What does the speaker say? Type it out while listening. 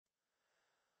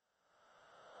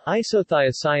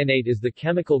Isothiocyanate is the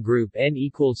chemical group N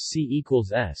equals C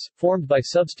equals S, formed by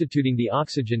substituting the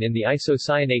oxygen in the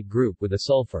isocyanate group with a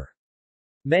sulfur.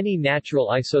 Many natural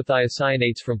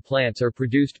isothiocyanates from plants are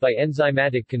produced by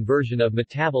enzymatic conversion of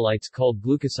metabolites called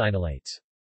glucosinolates.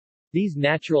 These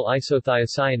natural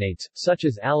isothiocyanates, such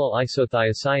as allyl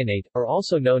isothiocyanate, are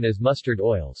also known as mustard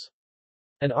oils.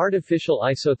 An artificial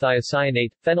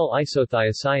isothiocyanate, phenyl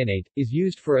isothiocyanate, is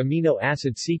used for amino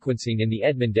acid sequencing in the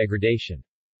Edman degradation.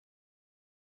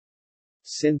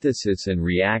 Synthesis and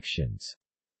reactions.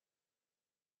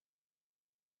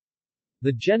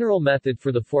 The general method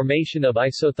for the formation of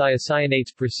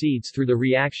isothiocyanates proceeds through the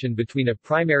reaction between a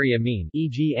primary amine,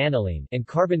 e.g. aniline, and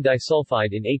carbon disulfide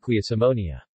in aqueous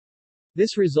ammonia.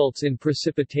 This results in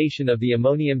precipitation of the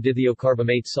ammonium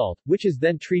dithiocarbamate salt, which is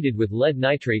then treated with lead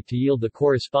nitrate to yield the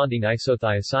corresponding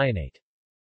isothiocyanate.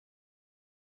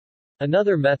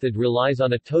 Another method relies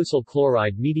on a tosyl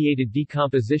chloride-mediated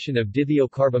decomposition of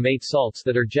dithiocarbamate salts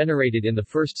that are generated in the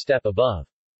first step above.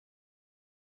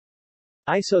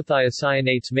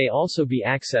 Isothiocyanates may also be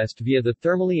accessed via the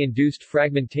thermally induced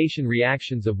fragmentation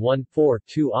reactions of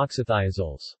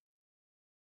 1,4,2-oxythiozoles.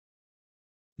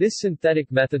 This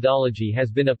synthetic methodology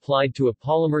has been applied to a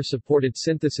polymer-supported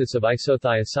synthesis of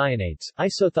isothiocyanates.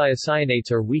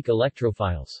 Isothiocyanates are weak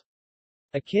electrophiles.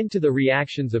 Akin to the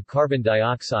reactions of carbon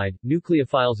dioxide,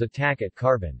 nucleophiles attack at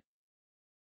carbon.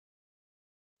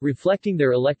 Reflecting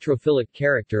their electrophilic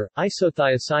character,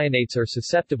 isothiocyanates are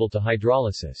susceptible to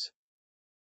hydrolysis.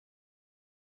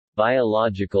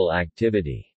 Biological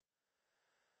activity.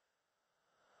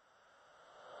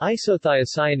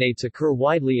 Isothiocyanates occur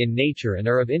widely in nature and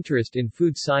are of interest in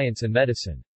food science and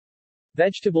medicine.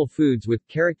 Vegetable foods with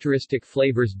characteristic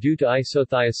flavors due to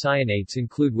isothiocyanates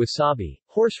include wasabi,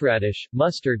 horseradish,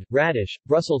 mustard, radish,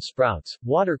 Brussels sprouts,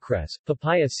 watercress,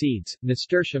 papaya seeds,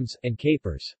 nasturtiums, and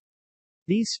capers.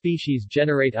 These species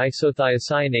generate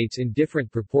isothiocyanates in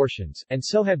different proportions, and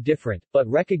so have different, but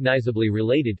recognizably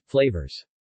related, flavors.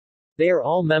 They are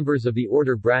all members of the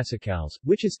order Brassicales,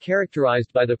 which is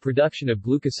characterized by the production of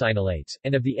glucosinolates,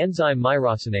 and of the enzyme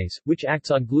myrosinase, which acts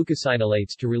on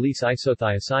glucosinolates to release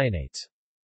isothiocyanates.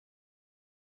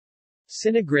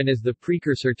 Sinegrin is the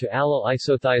precursor to allyl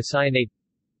isothiocyanate.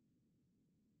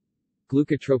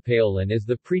 Glucotropaeolin is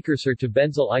the precursor to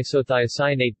benzyl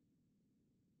isothiocyanate.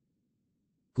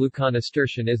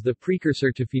 Gluconasturtium is the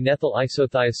precursor to phenethyl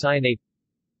isothiocyanate.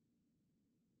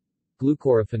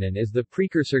 Glucoraphanin is the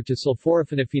precursor to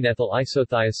sulforaphanophenoethyl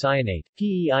isothiocyanate,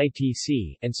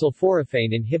 PEITC, and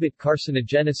sulforaphane inhibit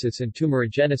carcinogenesis and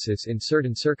tumorigenesis in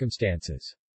certain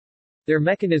circumstances. Their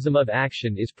mechanism of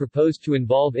action is proposed to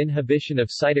involve inhibition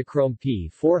of cytochrome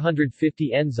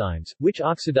P450 enzymes, which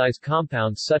oxidize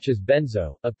compounds such as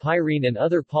benzo, a pyrene and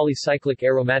other polycyclic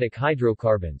aromatic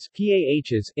hydrocarbons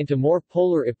PAHs into more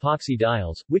polar epoxy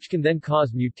diols, which can then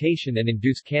cause mutation and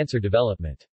induce cancer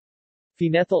development.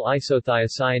 Phenethyl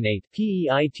isothiocyanate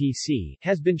PEITC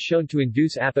has been shown to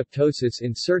induce apoptosis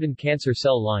in certain cancer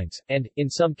cell lines, and, in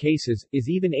some cases, is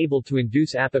even able to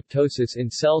induce apoptosis in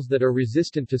cells that are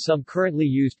resistant to some currently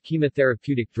used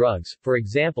chemotherapeutic drugs, for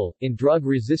example, in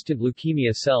drug-resistant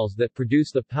leukemia cells that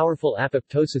produce the powerful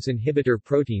apoptosis inhibitor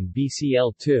protein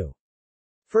BCL2.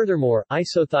 Furthermore,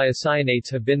 isothiocyanates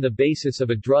have been the basis of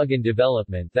a drug in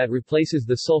development that replaces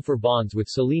the sulfur bonds with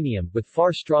selenium, with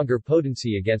far stronger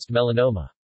potency against melanoma.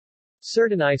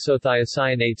 Certain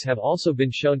isothiocyanates have also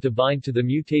been shown to bind to the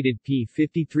mutated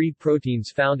p53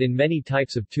 proteins found in many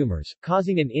types of tumors,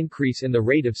 causing an increase in the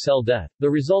rate of cell death. The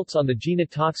results on the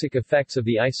genotoxic effects of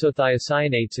the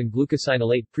isothiocyanates and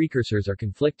glucosinolate precursors are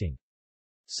conflicting.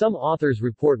 Some authors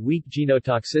report weak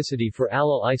genotoxicity for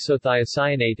allyl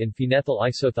isothiocyanate and phenethyl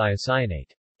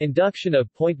isothiocyanate. Induction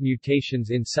of point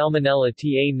mutations in Salmonella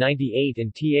TA98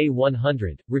 and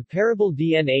TA100, repairable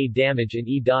DNA damage in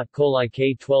E. coli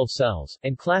K12 cells,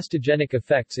 and clastogenic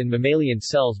effects in mammalian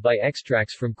cells by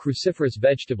extracts from cruciferous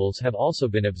vegetables have also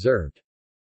been observed.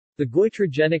 The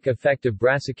goitrogenic effect of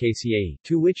Brassicaceae,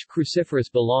 to which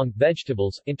cruciferous belong,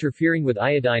 vegetables, interfering with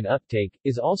iodine uptake,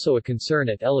 is also a concern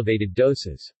at elevated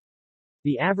doses.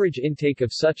 The average intake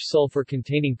of such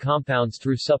sulfur-containing compounds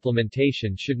through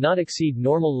supplementation should not exceed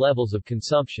normal levels of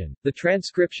consumption. The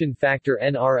transcription factor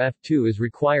NRF2 is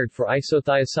required for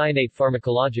isothiocyanate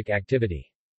pharmacologic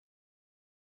activity.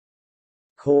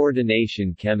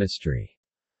 Coordination chemistry.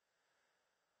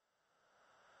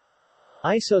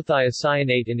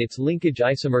 Isothiocyanate and its linkage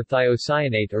isomer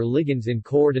thiocyanate are ligands in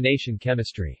coordination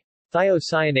chemistry.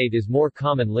 Thiocyanate is more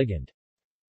common ligand.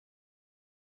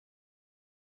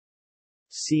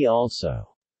 See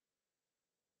also: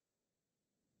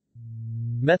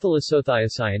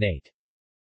 methylisothiocyanate.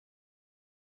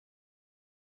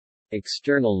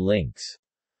 External links.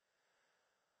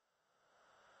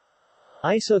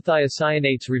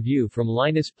 Isothiocyanates review from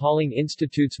Linus Pauling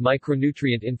Institute's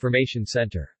Micronutrient Information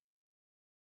Center.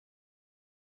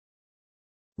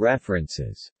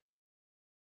 References